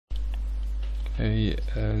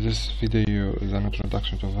This video is an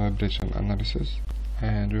introduction to vibration analysis,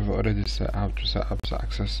 and we've already set how to set up the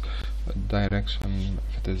axis direction,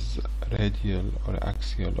 if it is radial or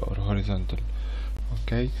axial or horizontal.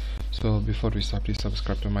 Okay, so before we start, please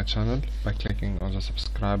subscribe to my channel by clicking on the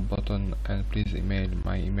subscribe button, and please email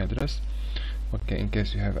my email address, okay, in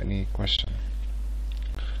case you have any question.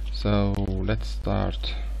 So let's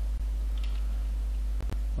start.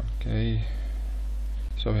 Okay,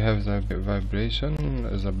 so we have the vibration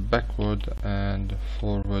as a backward and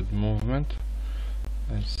forward movement,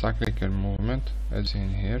 and cyclical movement as seen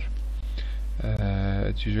here.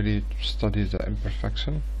 It usually studies the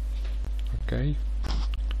imperfection. Okay,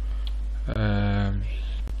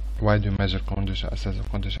 why do you measure condition, assess the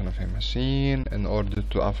condition of a machine in order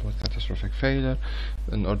to avoid catastrophic failure,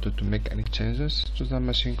 in order to make any changes to the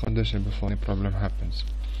machine condition before any problem happens.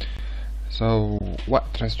 So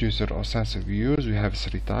what transducer or sensor we use? We have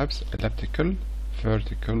three types: elliptical,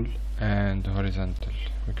 vertical, and horizontal.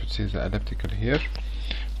 We could see the elliptical here.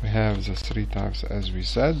 We have the three types as we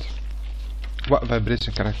said. What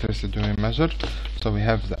vibration characteristics do we measure? So we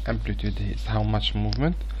have the amplitude, is how much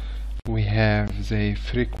movement. We have the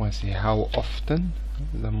frequency, how often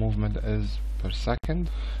the movement is per second,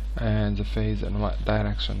 and the phase and what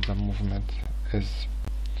direction the movement is.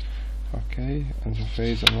 Okay, and the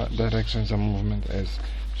phase and what direction the movement is.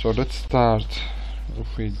 So let's start.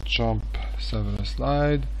 If we jump several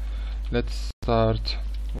slides, let's start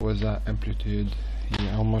with the amplitude here,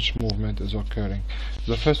 how much movement is occurring.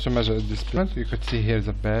 The first to measure is displacement. You could see here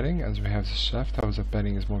the bearing, as we have the shaft, how the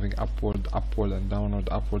bearing is moving upward and downward,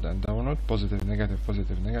 positive, negative,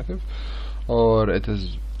 or it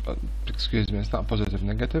is excuse me, it's not positive,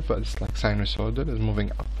 negative, but it's like sinusoidal, is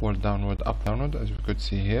moving upward, downward, up, downward, as we could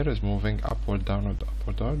see here, is moving upward, downward,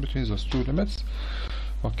 between those two limits.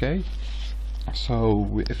 Okay,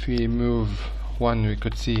 so if we move one, we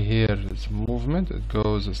could see here is movement. It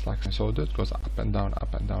goes, it's like sinusoidal, it goes up and down,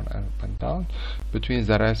 up and down, up and down, between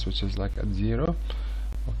the rest, which is like at zero.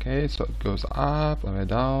 Okay, so it goes up and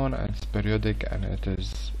down, and it's periodic, and it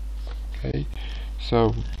is okay.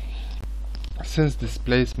 So since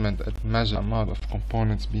displacement, it measures the amount of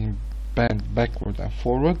components being bent backward and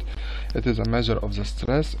forward, it is a measure of the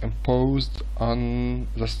stress imposed on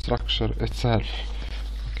the structure itself.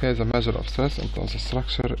 Okay, the measure of stress imposed on the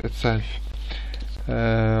structure itself.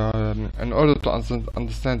 In order to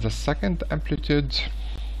understand the second amplitude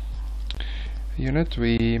unit,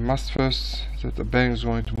 we must first that the bearing is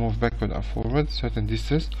going to move backward and forward certain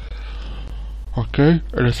distance. Okay,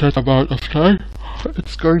 in a certain amount of time,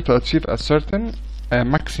 it's going to achieve a certain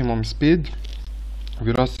maximum speed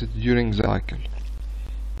velocity during the cycle.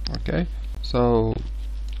 Okay, so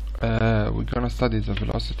we're gonna study the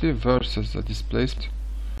velocity versus the displacement.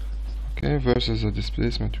 Okay, versus the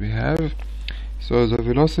displacement we have. So the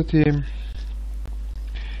velocity,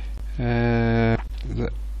 when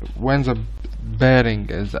the bearing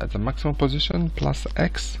is at the maximum position, plus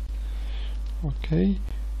x. Okay.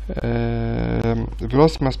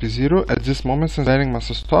 Velocity must be zero at this moment, since the bearing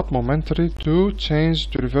must stop momentarily to change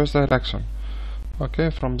to reverse direction. Okay,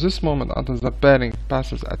 from this moment until the bearing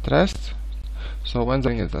passes at rest, so when the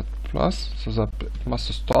bearing is at plus, so that it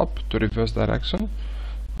must stop to reverse direction.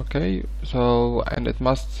 Okay, so and it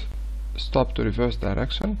must stop to reverse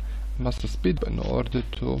direction, it must speed in order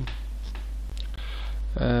to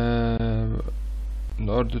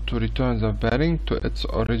return the bearing to its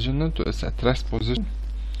original, to its at rest position.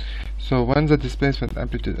 So when the displacement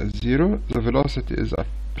amplitude is zero, the velocity is a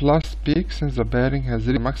plus peak, since the bearing has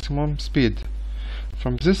reached maximum speed.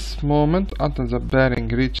 From this moment until the bearing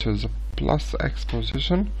reaches the plus x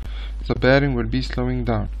position, the bearing will be slowing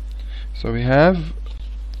down. So we have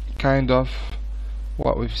kind of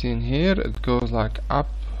what we've seen here. It goes like up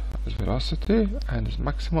as velocity, and its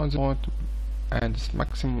maximum at this point, and its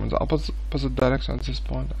maximum in the opposite direction at this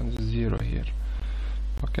point, and it's zero here.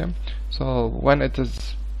 Okay, so when it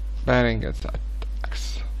is bearing is at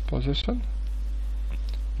x position,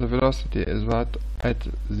 the velocity is what? At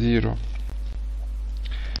zero.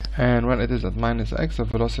 And when it is at minus x, the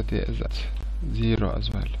velocity is at zero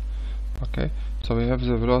as well. Okay, so we have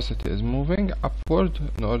the velocity is moving upward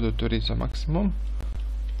in order to reach a maximum,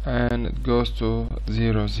 and it goes to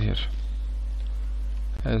zeros here,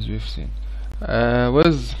 as we've seen.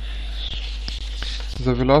 With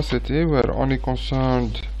the velocity, we're only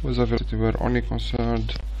concerned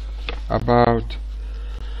about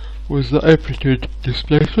with the amplitude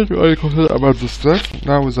displacement, we only concerned about the stress.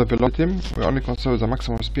 Now with the velocity, we only concerned with the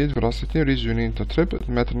maximum speed, velocity, reach you need to trip. It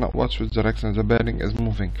matters not which direction the bearing is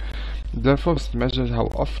moving. Therefore, this measures how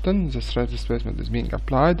often the stress displacement is being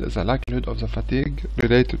applied, the likelihood of the fatigue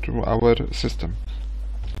related to our system.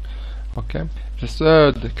 Okay. The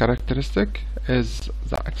third characteristic is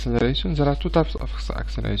the acceleration. There are two types of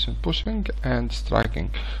acceleration: pushing and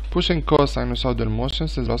striking. Pushing causes sinusoidal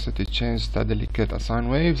motions. The velocity change steadily create a sine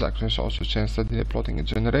wave. The acceleration also change steadily, plotting and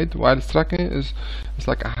generate. While striking is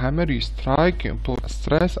like a hammer. You strike, you impose a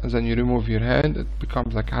stress, and then you remove your hand. It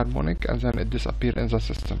becomes like harmonic, and then it disappears in the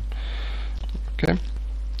system. Okay.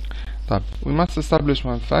 But we must establish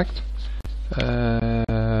one fact.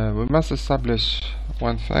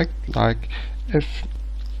 Like if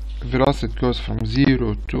velocity goes from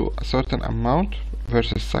 0 to a certain amount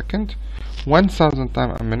versus second, 1,000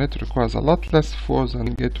 times a minute requires a lot less force than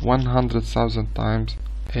get 100,000 times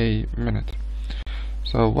a minute.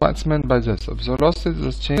 So what's meant by this? If the velocity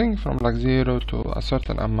is changing from like 0 to a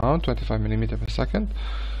certain amount, 25 millimeters per second,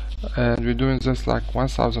 and we're doing this like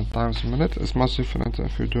 1,000 times a minute, it's much different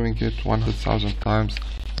if you're doing it 100,000 times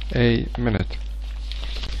a minute.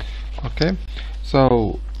 Okay,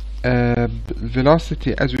 so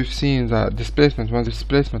velocity, as we've seen, the displacement, when the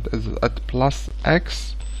displacement is at plus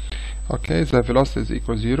x, okay, the velocity is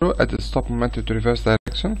equal 0 at the stop momentum to reverse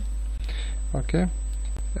direction. Okay,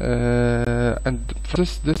 and for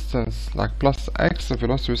this distance, like plus x, the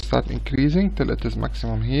velocity will start increasing till it is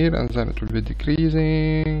maximum here, and then it will be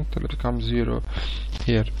decreasing till it becomes 0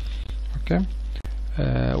 here. Okay.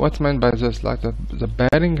 What's meant by this? Like the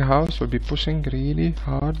bearing house will be pushing really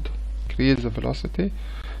hard, increase the velocity,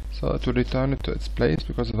 so it will return it to its place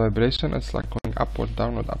because of vibration. It's like going upward,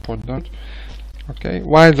 downward, upward, downward. Okay.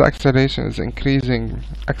 While the acceleration is increasing,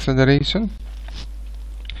 acceleration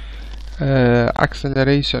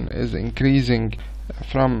is increasing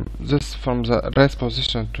from the rest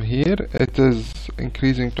position to here. It is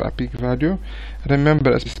increasing to a peak value.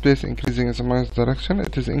 Remember, as space increasing in the minus direction,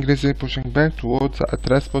 it is increasing, pushing back towards the at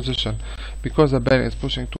rest position. Because the bearing is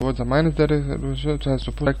pushing towards the minus direction, it has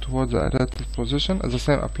to push back towards the rest position. The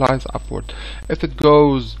same applies upward. If it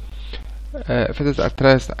goes if it is at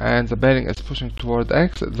rest and the bearing is pushing toward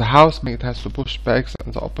x, the house bearing, it has to push back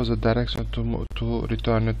in the opposite direction to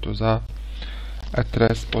return it to the at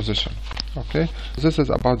rest position. Okay, this is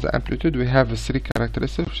about the amplitude. We have three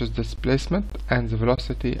characteristics, which is displacement and the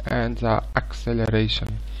velocity and the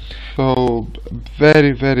acceleration. So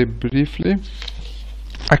very briefly,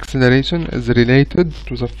 acceleration is related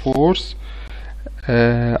to the force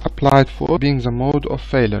applied force being the mode of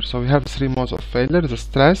failure. So we have three modes of failure: the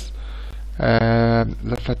stress,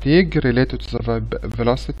 the fatigue related to the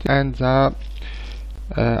velocity, and the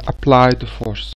applied force.